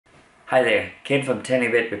Hi there, Ken from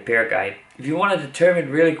 10-Bit Repair Guide. If you want to determine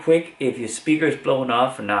really quick if your speaker is blown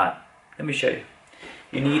off or not, let me show you.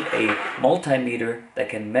 You need a multimeter that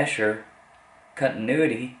can measure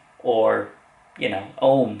continuity or,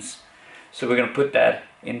 ohms. So we're going to put that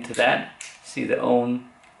into that. See the ohm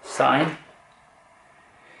sign?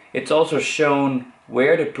 It's also shown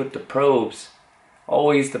where to put the probes.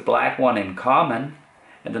 Always the black one in common,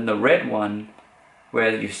 and then the red one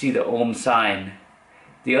where you see the ohm sign.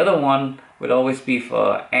 The other one would always be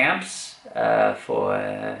for amps,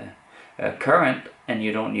 for current, and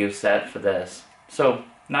you don't use that for this. So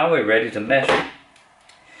now we're ready to measure.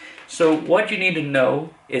 So what you need to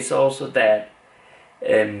know is also that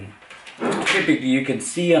typically you can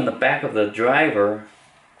see on the back of the driver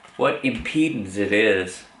what impedance it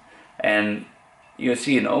is. And you'll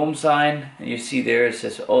see an ohm sign, and you see there it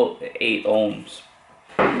says 8 ohms.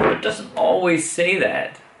 But it doesn't always say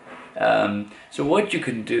that. So what you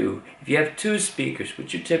can do, if you have two speakers,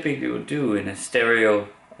 which you typically will do in a stereo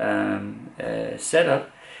setup,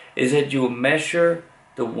 is that you will measure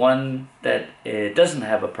the one that doesn't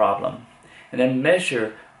have a problem, and then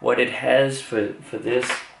measure what it has for this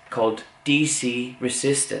called DC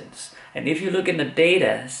resistance. And if you look in the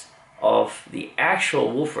data of the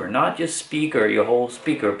actual woofer, not just speaker, your whole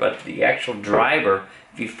speaker, but the actual driver,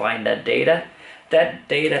 if you find that data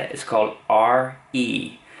is called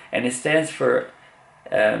RE. And it stands for,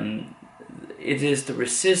 it is the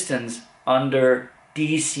resistance under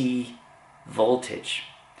DC voltage.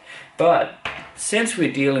 But since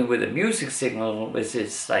we're dealing with a music signal, which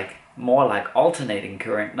is more like alternating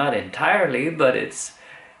current, not entirely, but it's,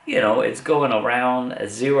 it's going around a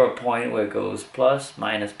 0 point where it goes plus,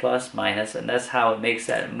 minus, and that's how it makes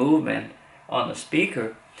that movement on the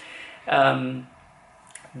speaker.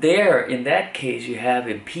 There, in that case, you have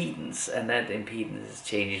impedance, and that impedance is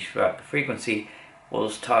changing throughout the frequency. We'll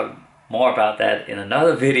talk more about that in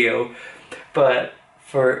another video, but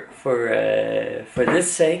for this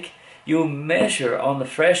sake, you measure on the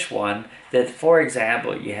fresh one that, for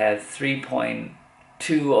example, you have 3.2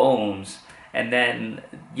 ohms, and then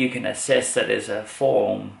you can assess that as a 4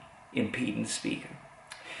 ohm impedance speaker.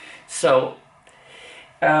 So,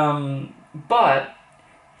 but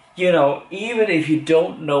even if you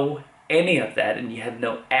don't know any of that and you have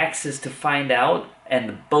no access to find out,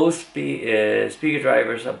 and both speaker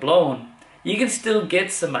drivers are blown, you can still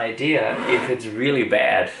get some idea if it's really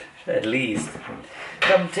bad, at least.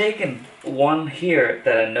 So I'm taking one here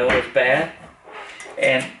that I know is bad,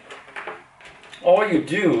 and all you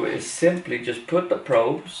do is simply just put the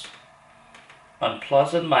probes on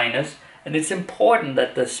plus and minus, and it's important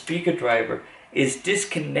that the speaker driver is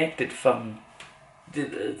disconnected from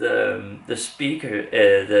the speaker,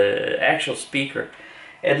 the actual speaker.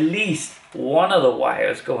 At least one of the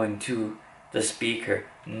wires going to the speaker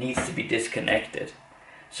needs to be disconnected,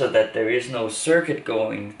 so that there is no circuit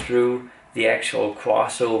going through the actual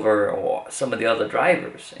crossover or some of the other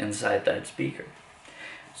drivers inside that speaker.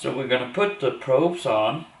 So we're going to put the probes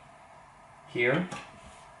on here.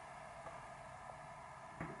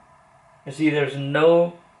 You see there's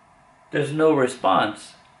no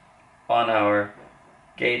response on our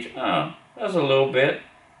gauge. Oh, that's a little bit.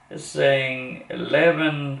 It's saying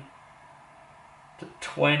 11 to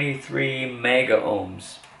 23 mega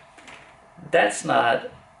ohms. That's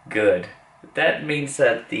not good. That means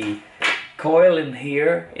that the coil in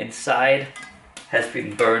here inside has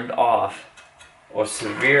been burned off or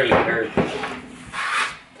severely hurt.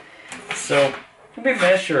 So let me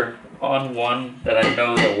measure on one that I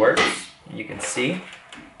know that works. You can see.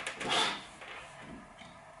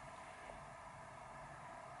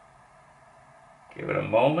 Give it a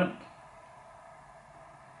moment.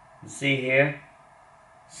 See here,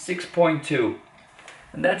 6.2,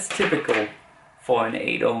 and that's typical for an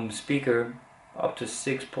 8 ohm speaker. Up to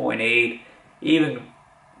 6.8, even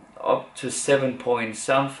up to 7 point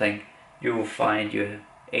something, you will find your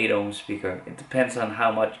 8 ohm speaker. It depends on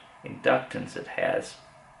how much inductance it has.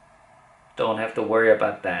 Don't have to worry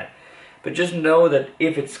about that. But just know that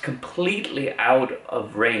if it's completely out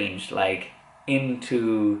of range, like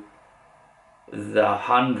into the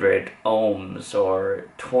 100 ohms or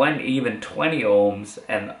 20, even 20 ohms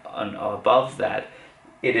and above that,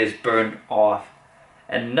 it is burned off.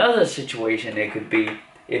 Another situation it could be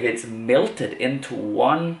if it's melted into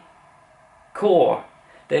one core,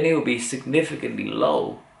 then it will be significantly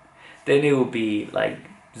low. Then it will be like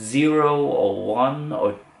 0 or 1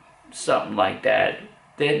 or something like that.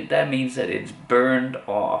 Then that means that it's burned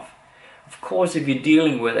off. Of course, if you're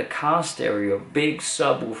dealing with a car stereo, big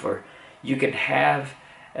subwoofer, you can have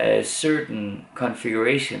a certain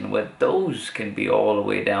configuration where those can be all the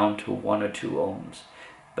way down to 1 or 2 ohms.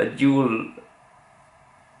 but you'll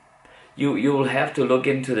have to look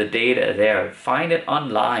into the data there. Find it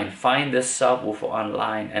online, find this subwoofer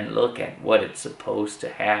online and look at what it's supposed to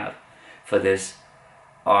have for this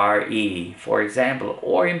RE, for example,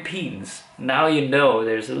 or impedance. Now you know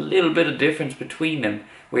there's a little bit of difference between them,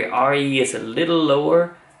 where RE is a little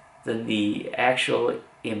lower than the actual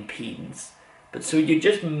impedance. But so you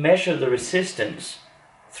just measure the resistance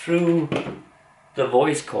through the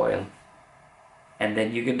voice coil, and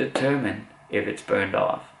then you can determine if it's burned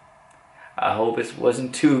off. I hope it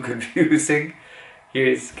wasn't too confusing.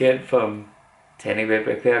 Here's Ken from 10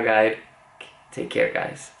 Repair Guide. Take care,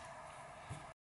 guys.